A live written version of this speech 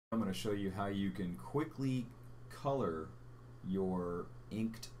I'm going to show you how you can quickly color your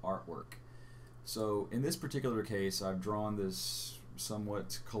inked artwork. So in this particular case, I've drawn this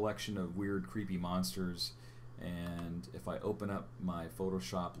somewhat collection of weird, creepy monsters, and if I open up my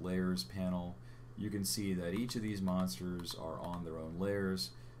Photoshop layers panel, you can see that each of these monsters are on their own layers,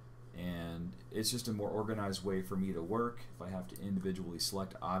 and it's just a more organized way for me to work. If I have to individually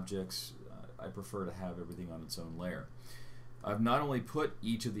select objects, I prefer to have everything on its own layer. I've not only put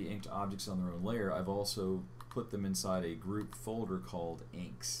each of the inked objects on their own layer, I've also put them inside a group folder called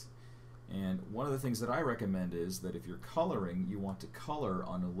inks. And one of the things that I recommend is that if you're coloring, you want to color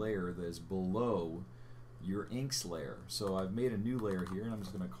on a layer that is below your inks layer. So I've made a new layer here, and I'm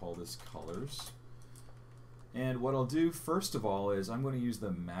just going to call this colors. And what I'll do first of all is I'm going to use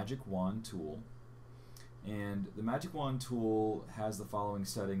the magic wand tool. And the magic wand tool has the following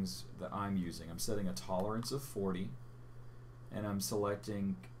settings that I'm using. I'm setting a tolerance of 40, and I'm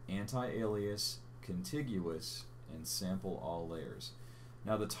selecting anti-alias, contiguous, and sample all layers.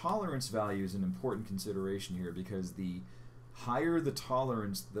 Now the tolerance value is an important consideration here because the higher the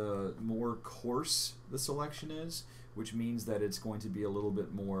tolerance, the more coarse the selection is, which means that it's going to be a little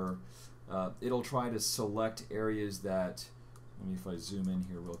bit more, it'll try to select areas that, if I zoom in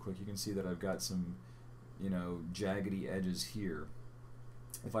here real quick, you can see that I've got some, jaggedy edges here.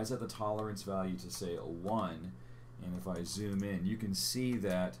 If I set the tolerance value to say a 1, and if I zoom in, you can see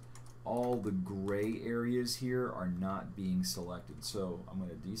that all the gray areas here are not being selected. So I'm going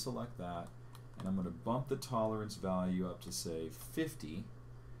to deselect that, and I'm going to bump the tolerance value up to say 50,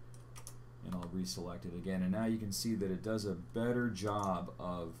 and I'll reselect it again. And now you can see that it does a better job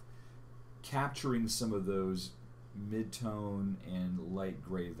of capturing some of those mid-tone and light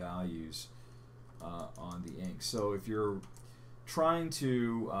gray values on the ink. So if you're trying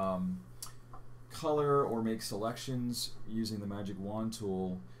to color or make selections using the magic wand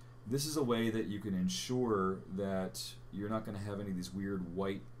tool, this is a way that you can ensure that you're not going to have any of these weird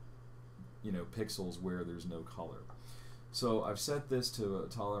white pixels where there's no color. So I've set this to a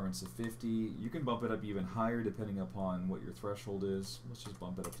tolerance of 50. You can bump it up even higher depending upon what your threshold is. Let's just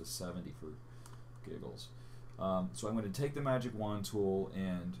bump it up to 70 for giggles. So I'm going to take the magic wand tool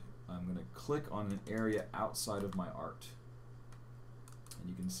and I'm going to click on an area outside of my art. And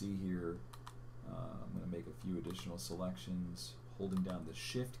you can see here I'm going to make a few additional selections, holding down the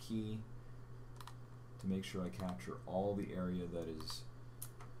shift key to make sure I capture all the area that is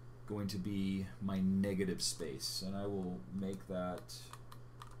going to be my negative space. And I will make that,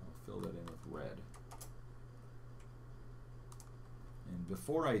 I'll fill that in with red. And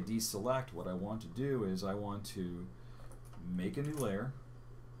before I deselect, what I want to do is I want to make a new layer,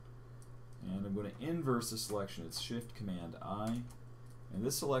 and I'm going to inverse the selection. It's Shift Command I. And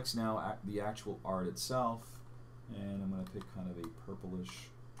this selects now the actual art itself, and I'm going to pick kind of a purplish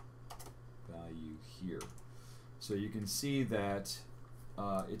value here. So you can see that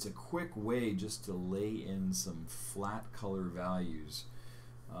it's a quick way just to lay in some flat color values.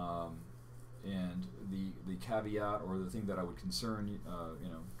 And the caveat, or the thing that I would kind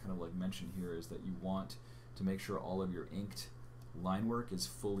of like mention here, is that you want to make sure all of your inked line work is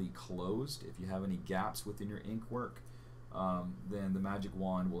fully closed. If you have any gaps within your ink work, then the magic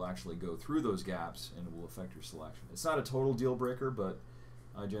wand will actually go through those gaps and it will affect your selection. It's not a total deal breaker, but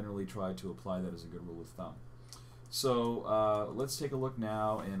I generally try to apply that as a good rule of thumb. So let's take a look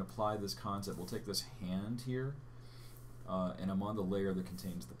now and apply this concept. We'll take this hand here, and I'm on the layer that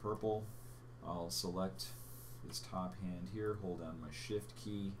contains the purple. I'll select this top hand here, hold down my shift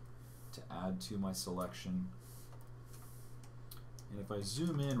key to add to my selection. And if I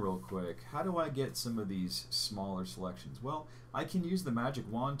zoom in real quick, how do I get some of these smaller selections? Well, I can use the magic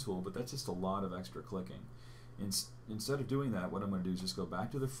wand tool, but that's just a lot of extra clicking. Instead of doing that, what I'm going to do is just go back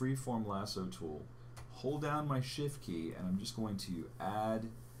to the freeform lasso tool, hold down my shift key, and I'm just going to add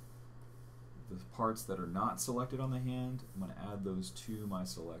the parts that are not selected on the hand. I'm going to add those to my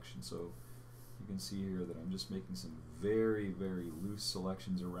selection. So you can see here that I'm just making some very, very loose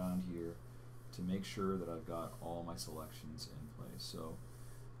selections around here to make sure that I've got all my selections in place. So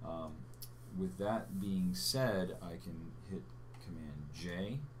with that being said, I can hit Command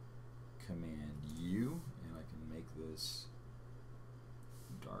J, Command U, and I can make this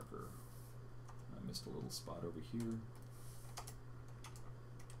darker. I missed a little spot over here.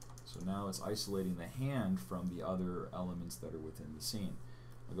 So now it's isolating the hand from the other elements that are within the scene.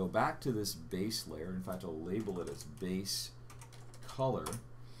 I'll go back to this base layer. In fact, I'll label it as base color.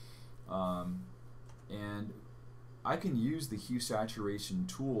 And I can use the hue saturation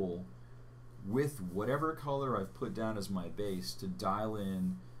tool with whatever color I've put down as my base to dial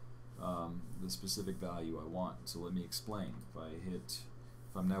in the specific value I want. So let me explain. If I hit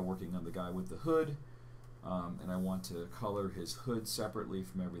if I'm now working on the guy with the hood, and I want to color his hood separately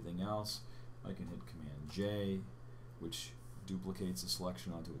from everything else, I can hit Command J, which duplicates the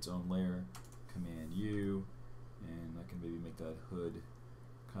selection onto its own layer, Command U, and I can maybe make that hood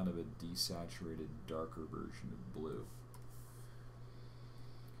kind of a desaturated, darker version of blue.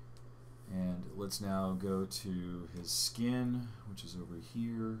 And let's now go to his skin, which is over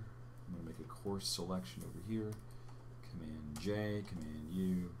here. I'm going to make a coarse selection over here. Command J, Command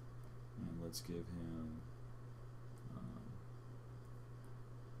U, and let's give him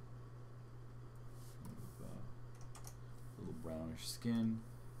a little brownish skin.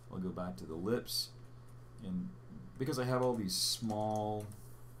 I'll go back to the lips, and because I have all these small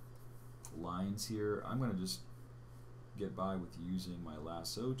lines here, I'm going to just get by with using my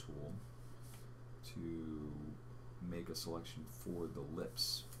lasso tool to make a selection for the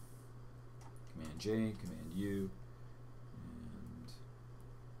lips. Command J, Command U, and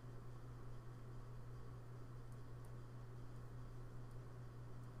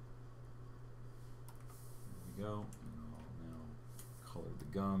there we go. And I'll now color the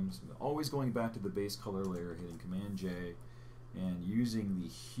gums. Always going back to the base color layer, hitting Command J, and using the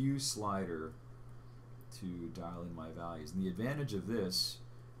hue slider to dial in my values. And the advantage of this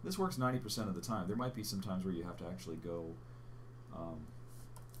works 90% of the time. There might be some times where you have to actually go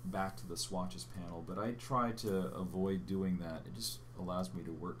back to the swatches panel, but I try to avoid doing that. It just allows me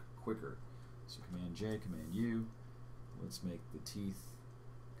to work quicker. So Command J, Command U. Let's make the teeth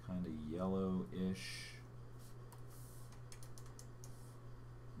kind of yellow-ish.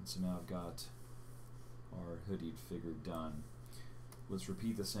 And so now I've got our hoodied figure done. Let's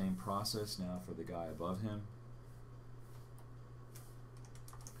repeat the same process now for the guy above him.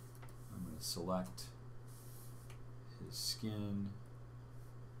 I'm going to select his skin.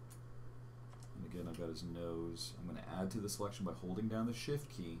 And again, I've got his nose. I'm going to add to the selection by holding down the Shift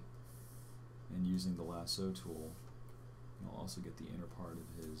key and using the lasso tool. And I'll also get the inner part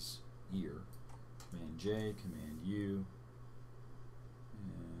of his ear. Command J, Command U.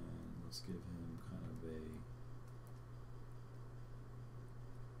 And let's give him kind of a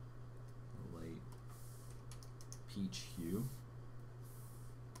light peach hue.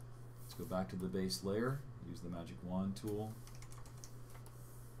 Let's go back to the base layer, use the magic wand tool,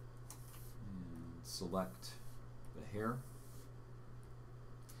 and select the hair.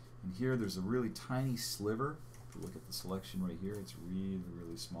 And here there's a really tiny sliver. If you look at the selection right here, it's really,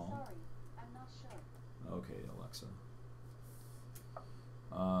 really small. Sorry, I'm not sure. Okay, Alexa.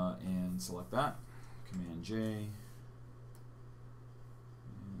 And select that. Command J. And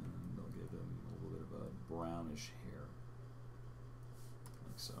I'll give him a little bit of a brownish hair,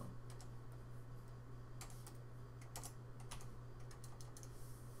 like so.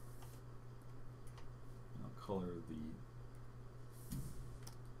 And I'll color the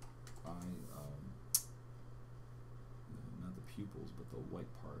eye, not the pupils, but the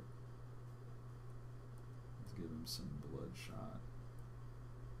white part. Let's give him some bloodshot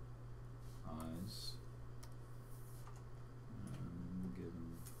eyes. And we'll give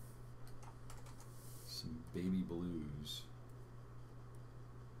him some baby blues.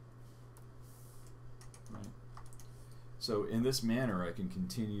 Right. So in this manner, I can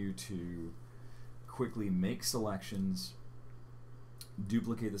continue to quickly make selections,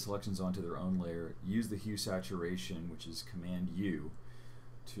 duplicate the selections onto their own layer, use the hue saturation, which is Command U,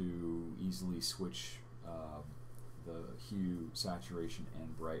 to easily switch the hue, saturation,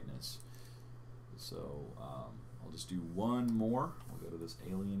 and brightness. So I'll just do one more. We'll go to this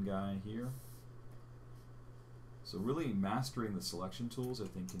alien guy here. So really mastering the selection tools, I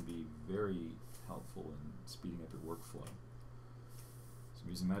think, can be very helpful in speeding up your workflow. So I'm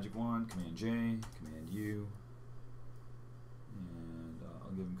using Magic Wand, Command J, Command U, and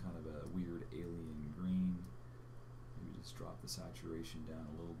I'll give him kind of a weird alien green. Maybe just drop the saturation down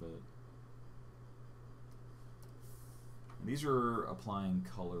a little bit. And these are applying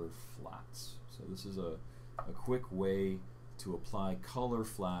color flats. So this is a quick way to apply color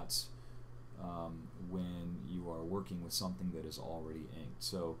flats when you are working with something that is already inked.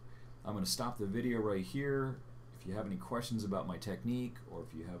 So I'm going to stop the video right here. If you have any questions about my technique, or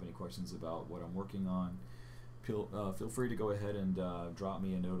if you have any questions about what I'm working on, feel free to go ahead and drop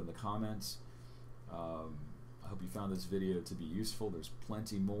me a note in the comments. I hope you found this video to be useful. There's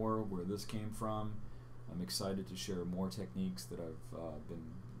plenty more where this came from. I'm excited to share more techniques that I've been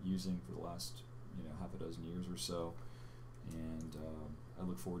using for the last half a dozen years or so, and I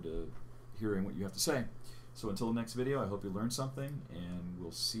look forward to hearing what you have to say. So until the next video, I hope you learned something, and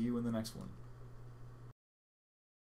we'll see you in the next one.